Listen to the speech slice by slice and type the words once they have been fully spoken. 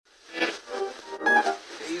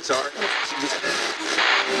No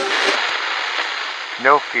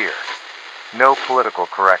fear. No political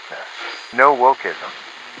correctness. No wokeism.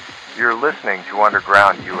 You're listening to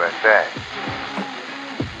Underground USA.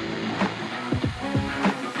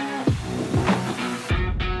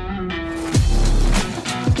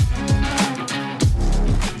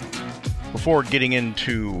 Before getting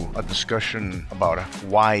into a discussion about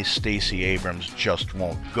why Stacey Abrams just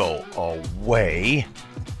won't go away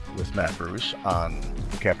with Matt Bruce on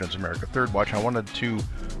the Captain's America Third Watch, I wanted to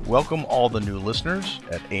welcome all the new listeners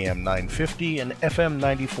at AM 950 and FM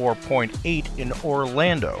 94.8 in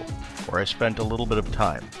Orlando, where I spent a little bit of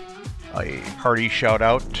time. A hearty shout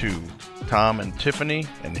out to Tom and Tiffany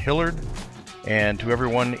and Hillard, and to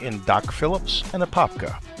everyone in Doc Phillips and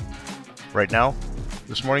Apopka. Right now,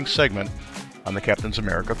 this morning's segment on the Captain's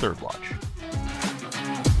America Third Watch.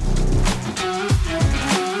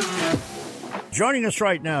 Joining us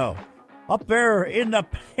right now, up there in the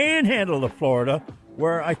panhandle of Florida,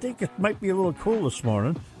 where I think it might be a little cool this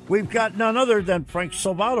morning, we've got none other than Frank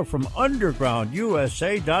Salvato from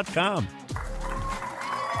UndergroundUSA.com.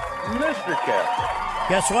 Mr. Captain.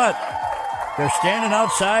 Guess what? They're standing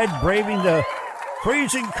outside braving the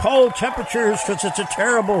freezing cold temperatures because it's a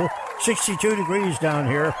terrible 62 degrees down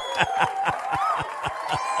here.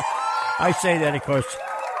 I say that, of course,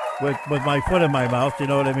 with my foot in my mouth, you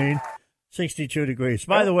know what I mean? 62 degrees.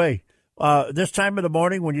 By the way, this time of the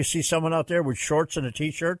morning when you see someone out there with shorts and a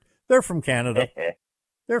T-shirt, they're from Canada.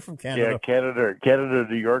 They're from Canada. Yeah, Canada,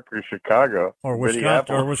 New York, or Chicago. Or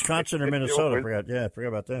Wisconsin or Minnesota. I forgot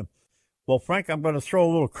about them. Well, Frank, I'm going to throw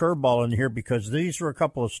a little curveball in here because these were a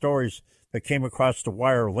couple of stories that came across the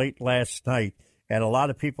wire late last night, and a lot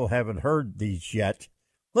of people haven't heard these yet.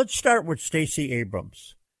 Let's start with Stacey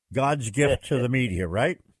Abrams, God's gift to the media,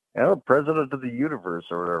 right? Yeah, president of the universe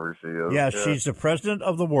or whatever she is. Yeah, she's the president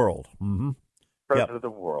of the world. Mm-hmm. President of the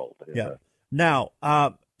world. Yeah. Now,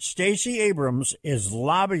 Stacey Abrams is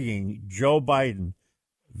lobbying Joe Biden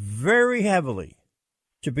very heavily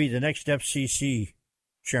to be the next FCC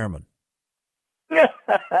chairman.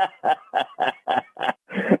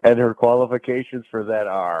 And her qualifications for that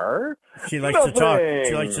are? She likes to talk.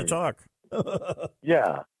 She likes to talk.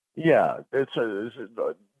 Yeah.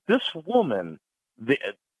 This woman, the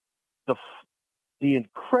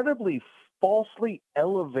incredibly falsely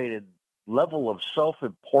elevated level of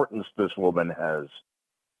self-importance this woman has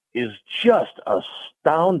is just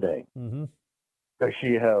astounding. Mm-hmm. Has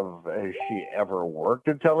she ever worked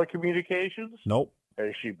in telecommunications? Nope.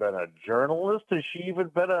 Has she been a journalist? Has she even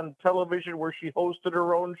been on television where she hosted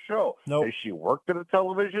her own show? Nope. Has she worked at a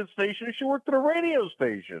television station? Has she worked at a radio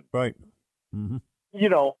station? Right. Mm-hmm. You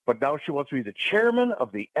know, but now she wants to be the chairman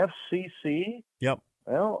of the FCC? Yep.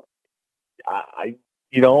 Well, I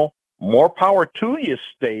more power to you,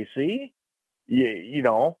 Stacey. You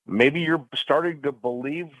know, maybe you're starting to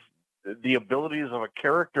believe the abilities of a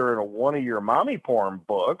character in one of your mommy porn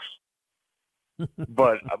books.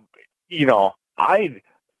 But,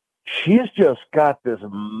 she's just got this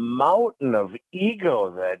mountain of ego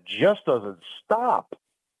that just doesn't stop.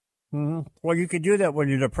 Mm-hmm. Well, you could do that when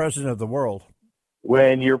you're the president of the world.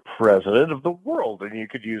 When you're president of the world, and you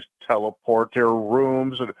could use teleporter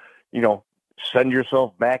rooms and, send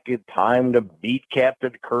yourself back in time to meet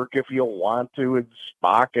Captain Kirk if you want to, and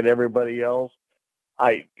Spock and everybody else.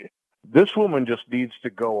 This woman just needs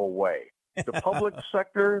to go away. The public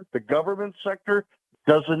sector, the government sector,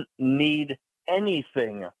 doesn't need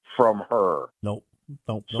anything from her. Nope.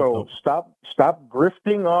 Stop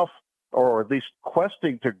grifting off, or at least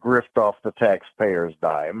questing to grift off the taxpayer's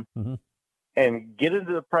dime, mm-hmm. and get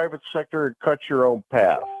into the private sector and cut your own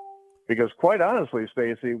path. Because quite honestly,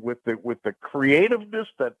 Stacey, with the creativeness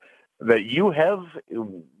that you have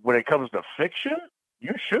when it comes to fiction,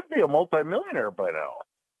 you should be a multimillionaire by now.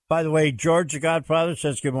 By the way, George the Godfather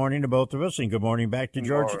says good morning to both of us, and good morning back to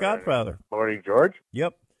George the Godfather. Morning, George.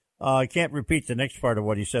 Yep. I can't repeat the next part of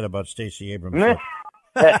what he said about Stacey Abrams.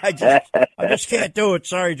 I just can't do it.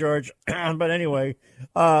 Sorry, George. But anyway,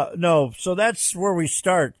 no. So that's where we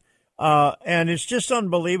start. And it's just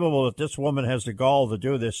unbelievable that this woman has the gall to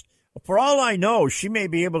do this. For all I know, she may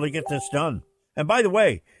be able to get this done. And by the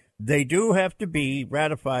way, they do have to be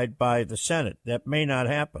ratified by the Senate. That may not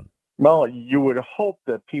happen. Well, you would hope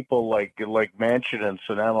that people like Manchin and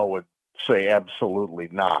Sinema would say absolutely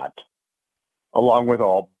not, along with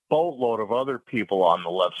a boatload of other people on the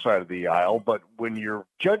left side of the aisle. But when you're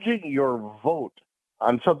judging your vote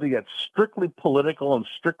on something that's strictly political and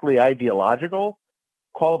strictly ideological,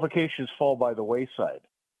 qualifications fall by the wayside.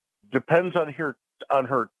 Depends on her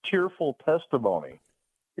tearful testimony.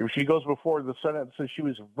 If she goes before the Senate and says she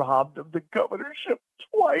was robbed of the governorship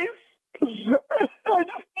twice, I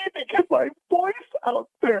just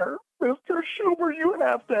You would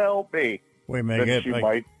have to help me. Wait a minute. She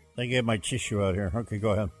might. They get my tissue out here. Okay,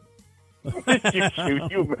 go ahead.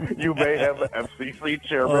 you may have FCC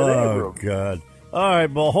Chairman Oh, Abrams. God. All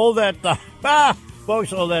right, well, hold that thought.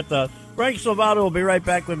 Folks, hold that thought. Frank Salvato will be right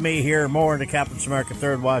back with me here. More in the Captain's America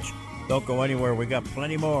Third Watch. Don't go anywhere. We got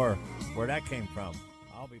plenty more. Where that came from.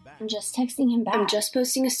 I'll be back. I'm just texting him back. I'm just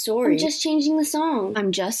posting a story. I'm just changing the song.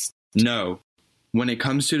 No. When it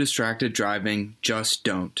comes to distracted driving, just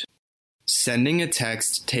don't. Sending a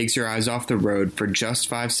text takes your eyes off the road for just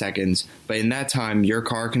 5 seconds, but in that time, your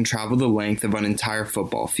car can travel the length of an entire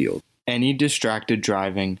football field. Any distracted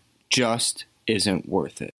driving just isn't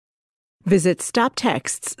worth it. Visit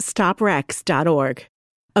StopTextsStopWrecks.org.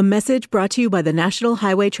 A message brought to you by the National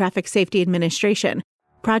Highway Traffic Safety Administration,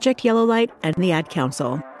 Project Yellow Light, and the Ad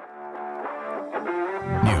Council.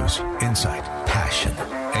 News, insight, passion.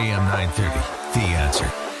 AM 930, The Answer.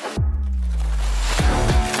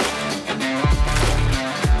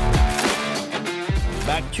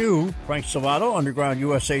 Back to Frank Salvato,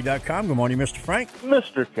 UndergroundUSA.com. Good morning, Mr. Frank.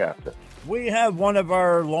 Mr. Captain. We have one of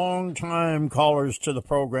our longtime callers to the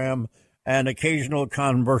program, an occasional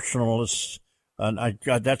conversationalist, and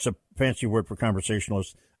that's a fancy word for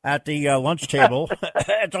conversationalist, at the lunch table,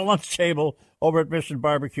 at the lunch table over at Mission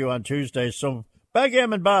Barbecue on Tuesday. So,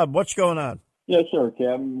 Backgammon Bob, what's going on? Yes, sir,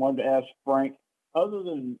 Kevin. Wanted to ask Frank, other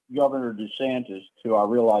than Governor DeSantis, who I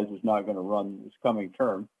realize is not going to run this coming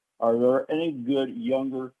term, are there any good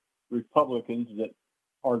younger Republicans that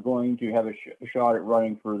are going to have a shot at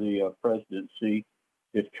running for the presidency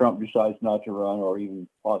if Trump decides not to run, or even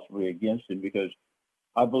possibly against him? Because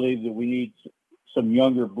I believe that we need some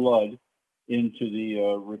younger blood into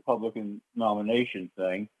the Republican nomination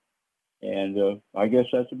thing. And I guess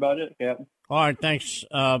that's about it, Captain. All right, thanks.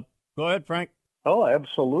 Go ahead, Frank. Oh,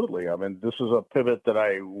 absolutely. I mean, this is a pivot that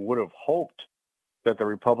I would have hoped that the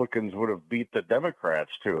Republicans would have beat the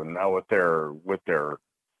Democrats to. And now with their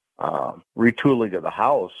retooling of the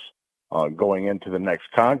House going into the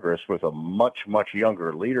next Congress with a much, much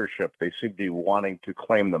younger leadership, they seem to be wanting to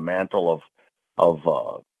claim the mantle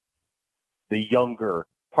of the younger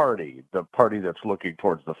party, the party that's looking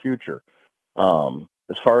towards the future.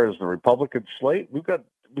 As far as the Republican slate, we've got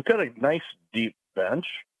a nice deep bench.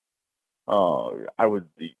 I would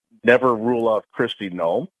never rule out Kristi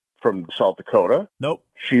Noem from South Dakota. Nope.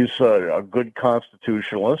 She's a good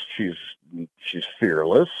constitutionalist. She's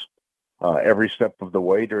fearless. Every step of the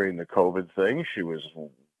way during the COVID thing, she was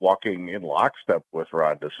walking in lockstep with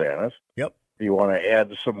Ron DeSantis. Yep. If you want to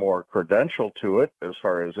add some more credential to it, as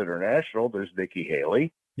far as international, there's Nikki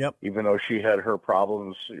Haley. Yep. Even though she had her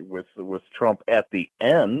problems with Trump at the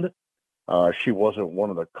end, she wasn't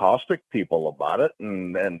one of the caustic people about it,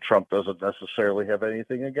 and Trump doesn't necessarily have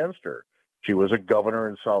anything against her. She was a governor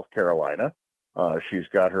in South Carolina. She's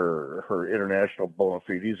got her international bona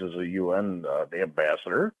fides as a UN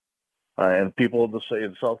ambassador, and people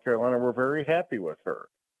in South Carolina were very happy with her.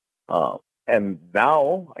 And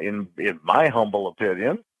now, in my humble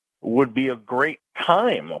opinion, would be a great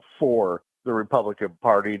time for the Republican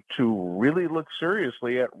Party to really look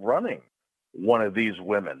seriously at running one of these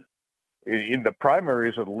women in the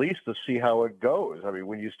primaries, at least, to see how it goes. I mean,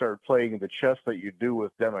 when you start playing the chess that you do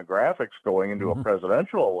with demographics going into a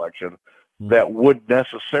presidential election, that would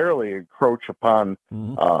necessarily encroach upon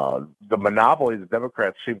the monopoly the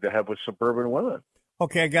Democrats seem to have with suburban women.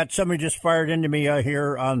 Okay, I got somebody just fired into me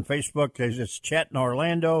here on Facebook. It's Chet in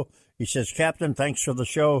Orlando. He says, Captain, thanks for the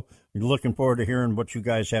show. Looking forward to hearing what you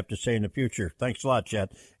guys have to say in the future. Thanks a lot,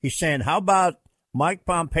 Chet. He's saying, how about Mike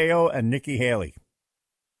Pompeo and Nikki Haley?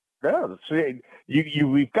 Yeah, see,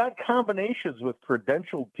 we've got combinations with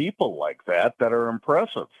credentialed people like that are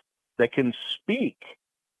impressive, that can speak,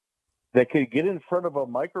 that can get in front of a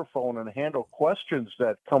microphone and handle questions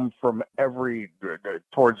that come from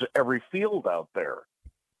towards every field out there.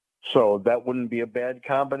 So that wouldn't be a bad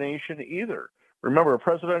combination either. Remember, a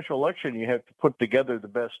presidential election, you have to put together the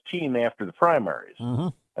best team after the primaries.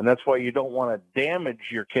 And that's why you don't want to damage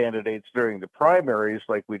your candidates during the primaries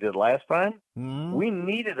like we did last time. We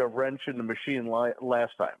needed a wrench in the machine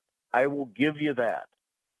last time. I will give you that.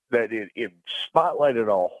 That it spotlighted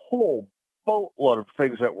a whole boatload of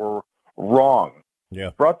things that were wrong.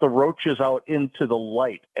 Yeah. Brought the roaches out into the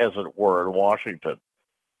light, as it were, in Washington.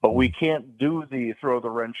 But we can't do the throw the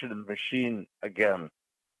wrench in the machine again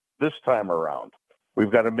this time around.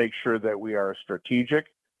 We've got to make sure that we are strategic,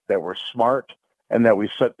 that we're smart, and that we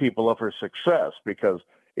set people up for success, because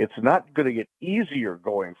it's not going to get easier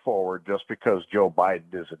going forward just because Joe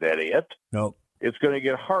Biden is an idiot. No. It's going to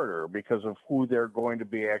get harder because of who they're going to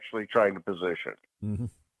be actually trying to position.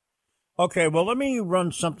 Okay, well, let me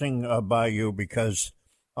run something by you, because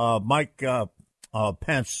Mike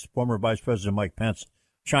Pence, former Vice President Mike Pence,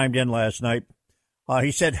 chimed in last night.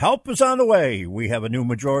 He said, help is on the way. We have a new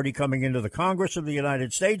majority coming into the Congress of the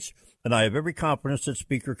United States, and I have every confidence that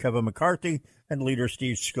Speaker Kevin McCarthy and Leader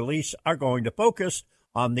Steve Scalise are going to focus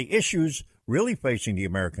on the issues really facing the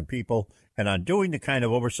American people and on doing the kind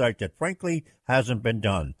of oversight that, frankly, hasn't been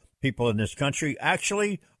done. People in this country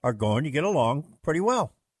actually are going to get along pretty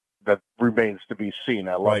well. That remains to be seen.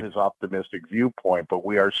 I love his optimistic viewpoint, but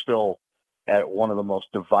we are still at one of the most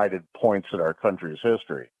divided points in our country's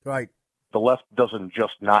history. Right. The left doesn't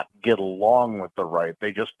just not get along with the right.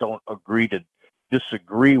 They just don't agree to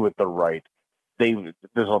disagree with the right. There's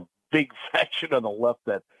a big faction on the left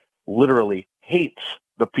that literally hates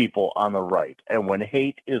the people on the right. And when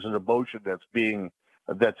hate is an emotion that's in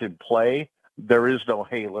play, there is no,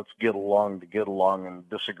 hey, let's get along and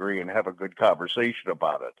disagree and have a good conversation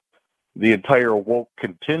about it. The entire woke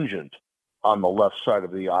contingent on the left side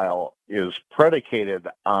of the aisle is predicated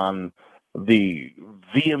on the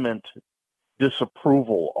vehement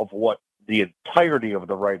disapproval of what the entirety of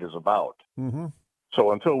the right is about. Mm-hmm.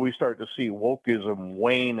 So until we start to see wokeism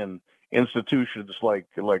wane in institutions like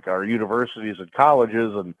our universities and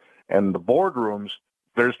colleges and the boardrooms,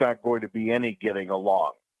 there's not going to be any getting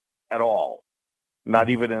along at all.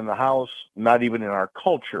 Not even in the House, not even in our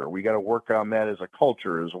culture. We got to work on that as a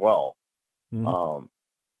culture as well. Mm-hmm.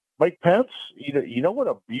 Mike Pence, you know what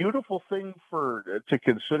a beautiful thing to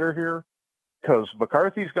consider here? Because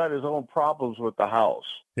McCarthy's got his own problems with the House.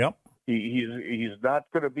 Yep. He's not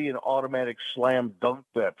going to be an automatic slam dunk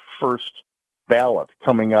that first ballot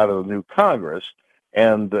coming out of the new Congress,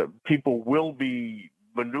 and people will be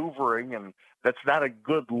maneuvering, and that's not a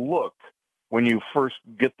good look when you first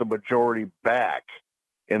get the majority back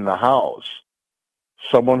in the House.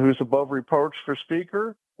 Someone who's above reproach for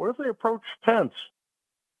Speaker, what if they approach Pence?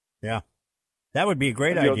 Yeah, that would be a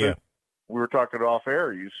great idea. We were talking off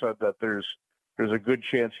air. You said that there's a good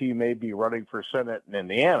chance he may be running for Senate in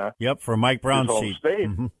Indiana. Yep, for Mike Brown's seat. State.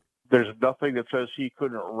 Mm-hmm. There's nothing that says he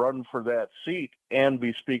couldn't run for that seat and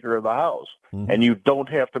be Speaker of the House. Mm-hmm. And you don't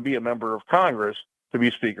have to be a member of Congress to be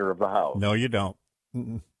Speaker of the House. No, you don't.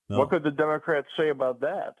 Mm-mm. No. What could the Democrats say about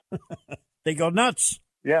that? They go nuts.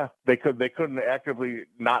 Yeah, they couldn't actively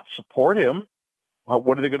not support him.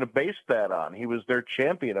 What are they going to base that on? He was their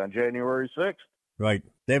champion on January 6th. Right.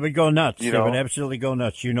 They would go nuts. They would absolutely go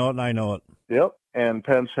nuts. You know it and I know it. Yep. And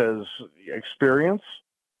Pence has experience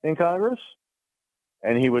in Congress,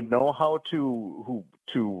 and he would know how to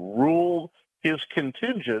rule his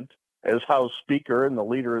contingent as House Speaker and the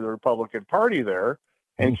leader of the Republican Party there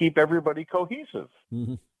and keep everybody cohesive.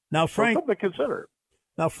 Mm-hmm. Now, Frank, something to consider.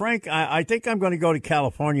 Now, Frank, I think I'm going to go to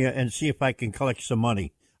California and see if I can collect some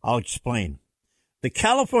money. I'll explain. The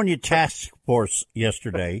California Task Force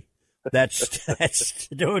yesterday, that's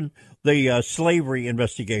doing the slavery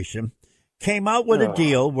investigation, came out with a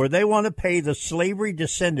deal where they want to pay the slavery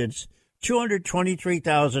descendants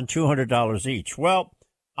 $223,200 each. Well,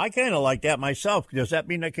 I kind of like that myself. Does that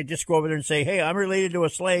mean I could just go over there and say, hey, I'm related to a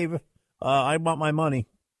slave. I want my money.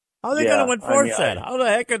 How are they going to enforce that? How the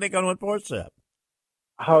heck are they going to enforce that?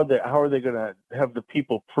 How are they going to have the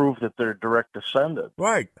people prove that they're direct descendants?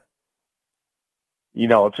 Right. You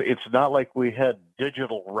know, it's not like we had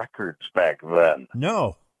digital records back then.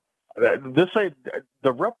 No. The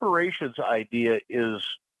reparations idea is,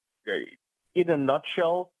 in a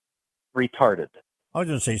nutshell, retarded. I was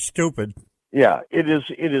going to say stupid. Yeah, it is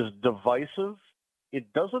divisive.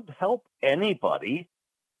 It doesn't help anybody.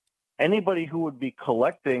 Anybody who would be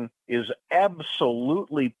collecting is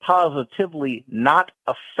absolutely, positively not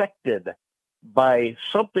affected by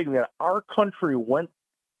something that our country went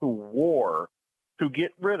to war to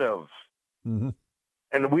get rid of. Mm-hmm.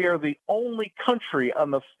 And we are the only country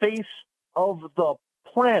on the face of the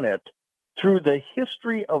planet through the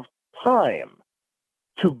history of time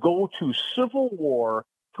to go to civil war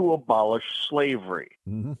to abolish slavery.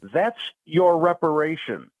 Mm-hmm. That's your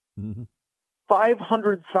reparation. Mm-hmm.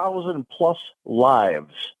 500,000 plus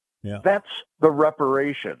lives. Yeah. That's the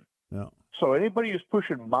reparation. Yeah. So anybody who's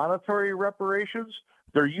pushing monetary reparations,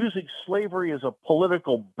 they're using slavery as a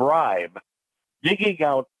political bribe, digging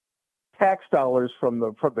out tax dollars from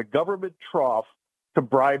the government trough to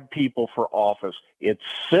bribe people for office. It's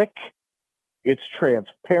sick. It's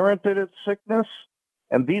transparent in its sickness.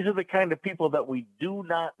 And these are the kind of people that we do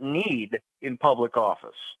not need in public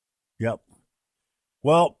office. Yep.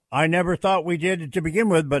 Well, I never thought we did to begin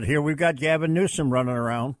with, but here we've got Gavin Newsom running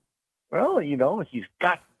around. Well, you know, he's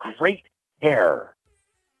got great hair.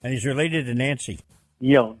 And he's related to Nancy.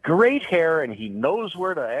 You know, great hair, and he knows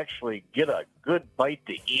where to actually get a good bite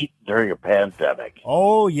to eat during a pandemic.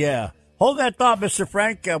 Oh, yeah. Hold that thought, Mr.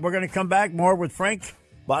 Frank. We're going to come back more with Frank,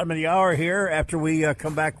 bottom of the hour here, after we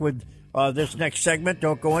come back with this next segment.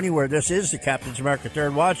 Don't go anywhere. This is the Captain's America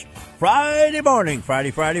Third Watch, Friday morning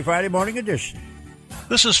edition.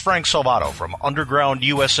 This is Frank Salvato from Underground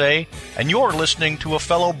USA, and you're listening to a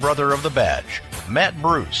fellow brother of the badge, Matt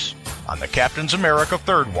Bruce, on the Captain's America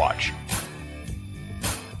Third Watch.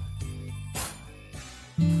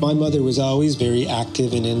 My mother was always very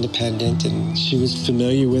active and independent, and she was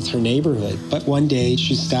familiar with her neighborhood. But one day,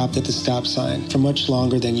 she stopped at the stop sign for much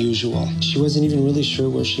longer than usual. She wasn't even really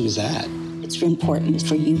sure where she was at. It's important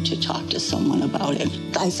for you to talk to someone about it.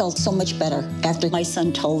 I felt so much better after my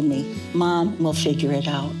son told me, Mom, we'll figure it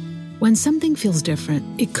out. When something feels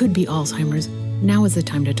different, it could be Alzheimer's. Now is the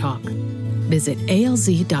time to talk. Visit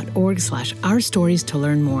alz.org/ourstories to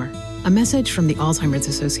learn more. A message from the Alzheimer's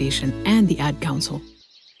Association and the Ad Council.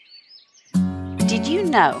 Did you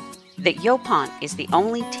know that Yaupon is the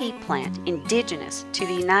only tea plant indigenous to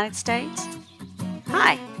the United States?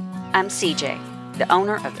 Hi, I'm CJ, the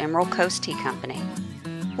owner of Emerald Coast Tea Company.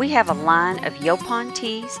 We have a line of Yaupon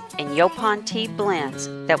teas and Yaupon tea blends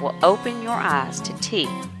that will open your eyes to tea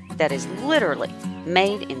that is literally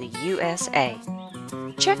made in the USA.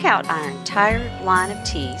 Check out our entire line of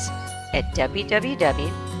teas at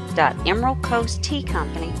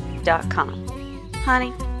www.emeraldcoastteacompany.com.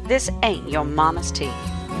 Honey, this ain't your mama's tea.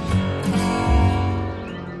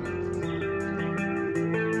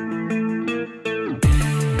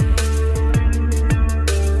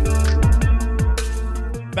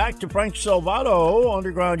 Back to Frank Salvato,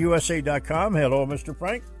 undergroundusa.com. Hello, Mr.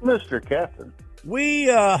 Frank. Mr. Captain. We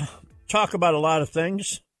talk about a lot of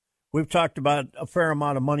things. We've talked about a fair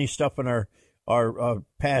amount of money stuff in our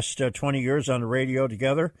past 20 years on the radio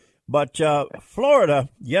together. But Florida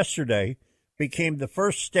yesterday became the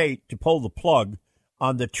first state to pull the plug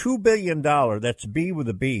on the $2 billion, that's B with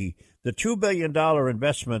a B, the $2 billion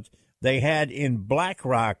investment they had in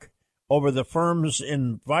BlackRock over the firm's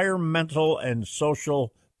environmental and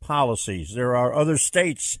social policies. There are other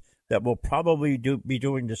states that will probably be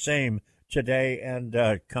doing the same today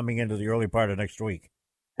and coming into the early part of next week.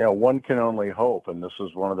 Yeah, one can only hope, and this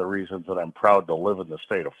is one of the reasons that I'm proud to live in the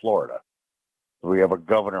state of Florida. We have a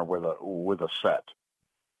governor with a set.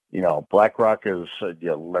 You know, BlackRock is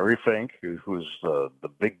Larry Fink, who's the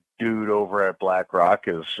big dude over at BlackRock,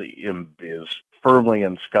 is firmly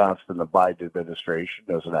ensconced in the Biden administration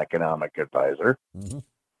as an economic advisor. Mm-hmm.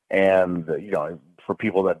 And, for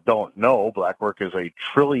people that don't know, BlackRock is a $1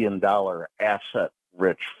 trillion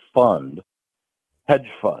asset-rich hedge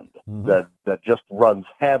fund, mm-hmm. that just runs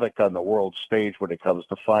havoc on the world stage when it comes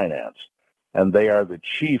to finance. And they are the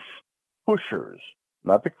chief pushers,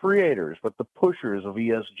 not the creators, but the pushers of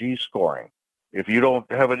ESG scoring. If you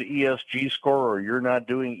don't have an ESG score or you're not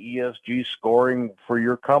doing ESG scoring for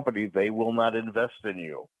your company, they will not invest in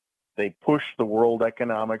you. They push the World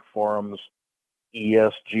Economic Forum's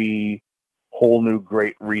ESG whole new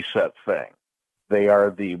great reset thing. They are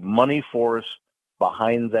the money force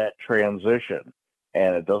behind that transition.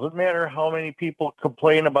 And it doesn't matter how many people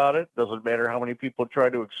complain about it, doesn't matter how many people try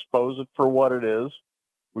to expose it for what it is,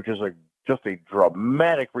 which is just a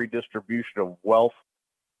dramatic redistribution of wealth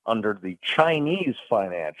under the Chinese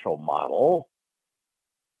financial model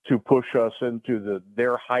to push us into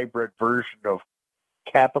their hybrid version of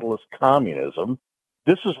capitalist communism.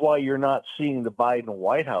 This is why you're not seeing the Biden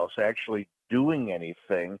White House actually doing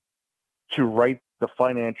anything to right the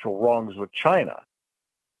financial wrongs with China,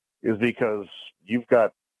 is because you've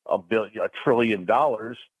got $1 trillion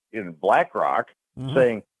in BlackRock, mm-hmm.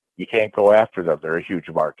 saying you can't go after them. They're a huge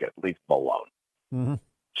market. Leave them alone. Mm-hmm.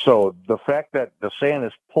 So the fact that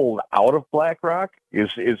DeSantis pulled out of BlackRock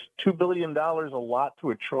is $2 billion a lot to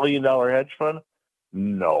 $1 trillion hedge fund?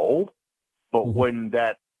 No. But mm-hmm.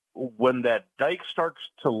 when that dike starts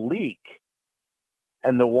to leak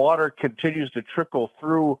and the water continues to trickle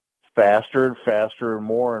through faster and faster and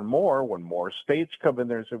more, when more states come in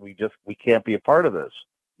there and say, we can't be a part of this.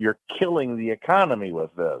 You're killing the economy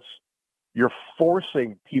with this. You're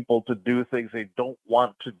forcing people to do things they don't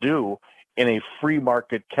want to do in a free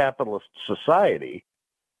market capitalist society.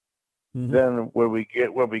 Mm-hmm. Then when we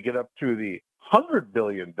get up to the $100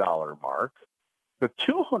 billion mark, the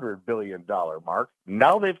 $200 billion mark,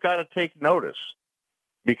 now they've got to take notice,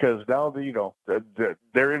 because now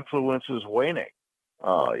their influence is waning.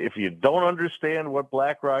 If you don't understand what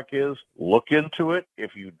BlackRock is, look into it.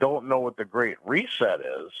 If you don't know what the Great Reset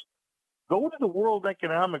is, go to the World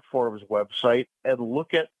Economic Forum's website and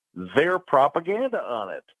look at their propaganda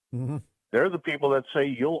on it. Mm-hmm. They're the people that say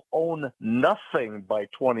you'll own nothing by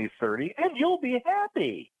 2030 and you'll be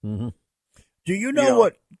happy. Mm-hmm. Do you know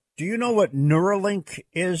what Neuralink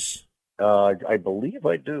is? I believe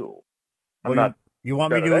I do. I'm not. You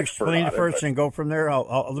want me to explain it first and go from there?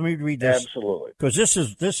 Let me read this. Absolutely. Because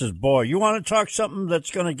this is boy. You want to talk something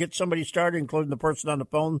that's going to get somebody started, including the person on the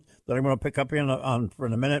phone that I'm going to pick up on for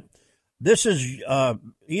in a minute. This is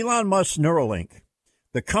Elon Musk's Neuralink.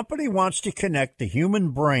 The company wants to connect the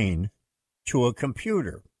human brain to a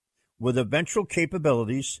computer with eventual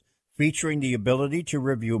capabilities featuring the ability to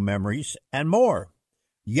review memories and more.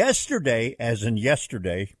 Yesterday,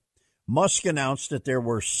 Musk announced that they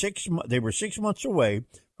were 6 months away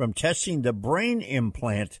from testing the brain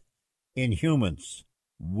implant in humans.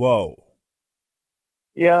 Whoa.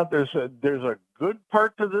 Yeah, there's a good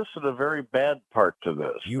part to this and a very bad part to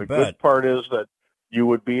this. The good part is that you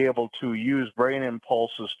would be able to use brain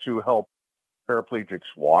impulses to help paraplegics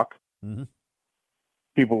walk. Mm-hmm.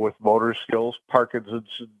 People with motor skills, Parkinson's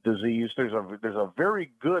disease. There's a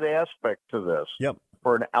very good aspect to this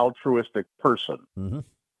for an altruistic person. Mm-hmm.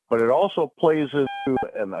 But it also plays into,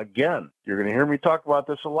 and again, you're going to hear me talk about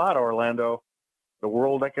this a lot, Orlando, the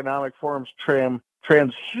World Economic Forum's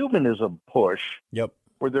transhumanism push,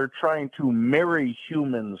 where they're trying to marry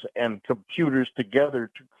humans and computers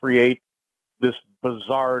together to create this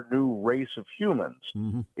bizarre new race of humans.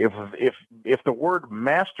 Mm-hmm. If the word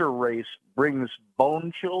master race brings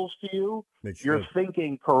bone chills to you, you're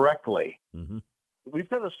thinking correctly. Mm-hmm. We've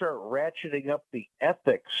got to start ratcheting up the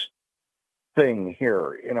ethics thing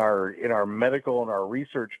here in our medical and our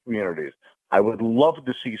research communities. I would love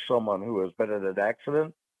to see someone who has been in an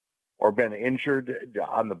accident or been injured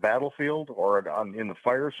on the battlefield or in the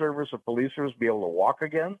fire service or police service be able to walk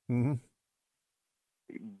again. Mm-hmm.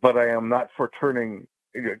 But I am not for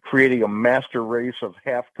creating a master race of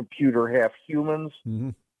half computer, half humans. Mm-hmm.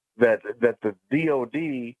 That the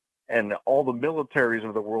DOD and all the militaries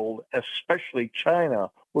of the world, especially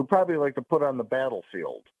China, would probably like to put on the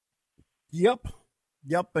battlefield. Yep.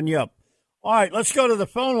 All right, let's go to the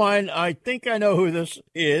phone line. I think I know who this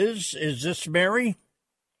is. Is this Mary?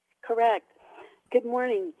 Correct. Good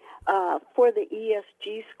morning. For the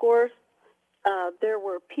ESG scores, there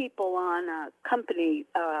were people on a company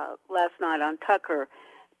last night on Tucker,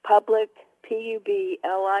 Public, PUBLICSQ,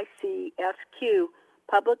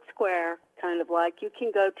 Public Square, kind of like you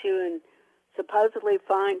can go to and supposedly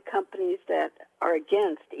find companies that are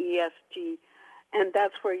against ESG, and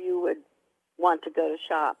that's where you would want to go to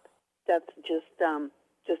shop. That's just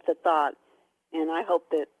a thought, and I hope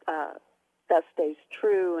that that stays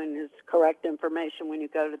true and is correct information when you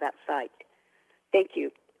go to that site. Thank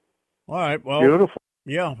you. All right. Well, beautiful.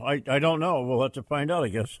 Yeah, I don't know. We'll have to find out, I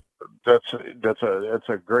guess. That's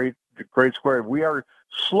a great square. We are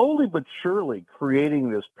slowly but surely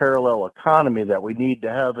creating this parallel economy that we need to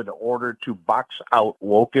have in order to box out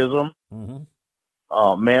wokeism. Mm-hmm.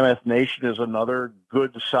 Mammoth Nation is another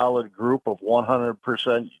good, solid group of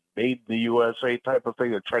 100% made in the USA type of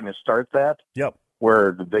thing. They're trying to start that. Yep.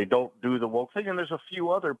 Where they don't do the woke thing. And there's a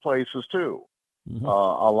few other places, too. Mm-hmm.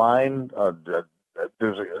 Align,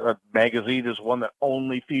 there's a magazine is one that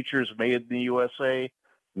only features made in the USA,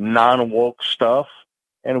 non-woke stuff.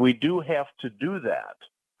 And we do have to do that.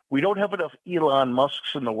 We don't have enough Elon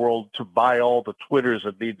Musks in the world to buy all the Twitters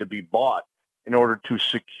that need to be bought in order to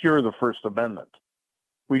secure the First Amendment.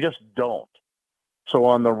 We just don't. So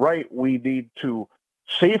on the right, we need to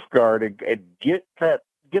safeguard and get that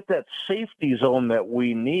safety zone that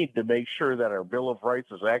we need to make sure that our Bill of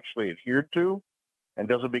Rights is actually adhered to and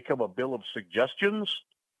doesn't become a bill of suggestions.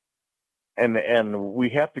 And we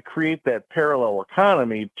have to create that parallel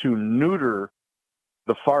economy to neuter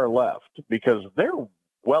the far left because they're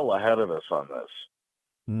well ahead of us on this.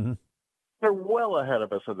 Mm-hmm. They're well ahead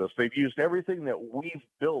of us on this. They've used everything that we've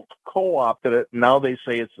built, co-opted it. Now they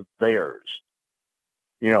say it's theirs.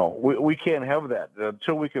 You know, we can't have that.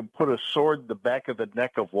 Until we can put a sword in the back of the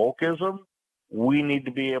neck of wokeism, we need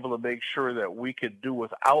to be able to make sure that we can do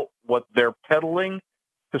without what they're peddling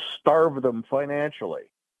to starve them financially.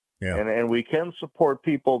 Yeah. And we can support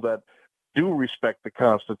people that do respect the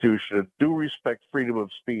Constitution, do respect freedom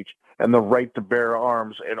of speech and the right to bear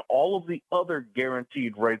arms and all of the other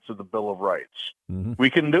guaranteed rights of the Bill of Rights. Mm-hmm. We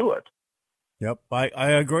can do it. Yep,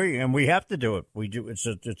 I agree, and we have to do it. We do. It's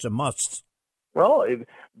a must. Well,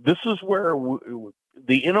 this is where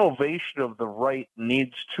the innovation of the right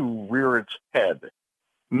needs to rear its head.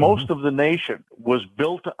 Most of the nation was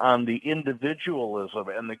built on the individualism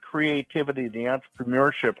and the creativity and the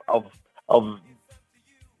entrepreneurship of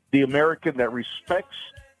the American that respects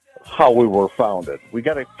how we were founded. We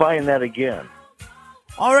got to find that again.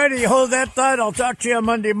 All righty, hold that thought. I'll talk to you on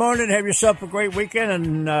Monday morning. Have yourself a great weekend,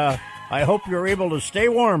 and I hope you're able to stay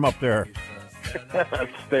warm up there.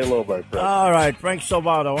 Stay low, my friend. All right, Frank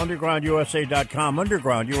Salvato, undergroundusa.com,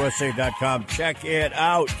 undergroundusa.com. Check it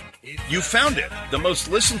out. You found it, the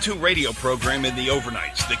most listened to radio program in the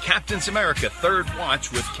overnights, the Captain's America Third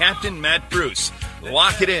Watch with Captain Matt Bruce.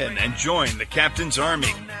 Lock it in and join the Captain's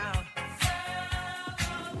Army.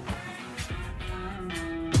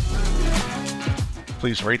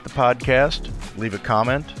 Please rate the podcast, leave a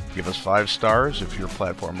comment, give us 5 stars if your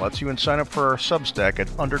platform lets you, and sign up for our Substack at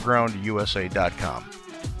undergroundusa.com.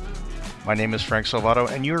 My name is Frank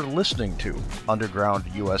Salvato, and you're listening to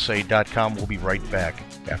undergroundusa.com. We'll be right back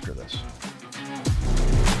after this.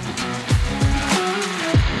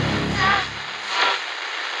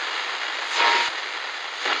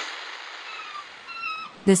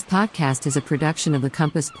 This podcast is a production of the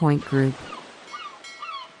Compass Point Group.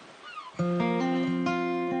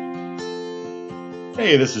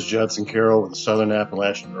 Hey, this is Judson Carroll with the Southern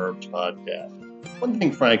Appalachian Herbs Podcast. One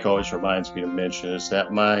thing Frank always reminds me to mention is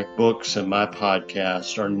that my books and my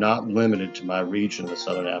podcasts are not limited to my region of the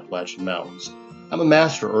Southern Appalachian Mountains. I'm a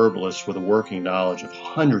master herbalist with a working knowledge of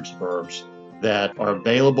hundreds of herbs that are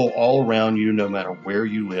available all around you no matter where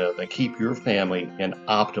you live and keep your family in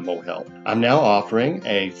optimal health. I'm now offering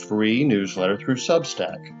a free newsletter through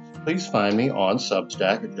Substack. Please find me on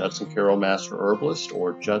Substack at Judson Carroll Master Herbalist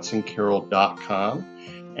or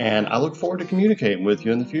judsoncarroll.com, and I look forward to communicating with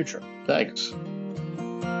you in the future. Thanks.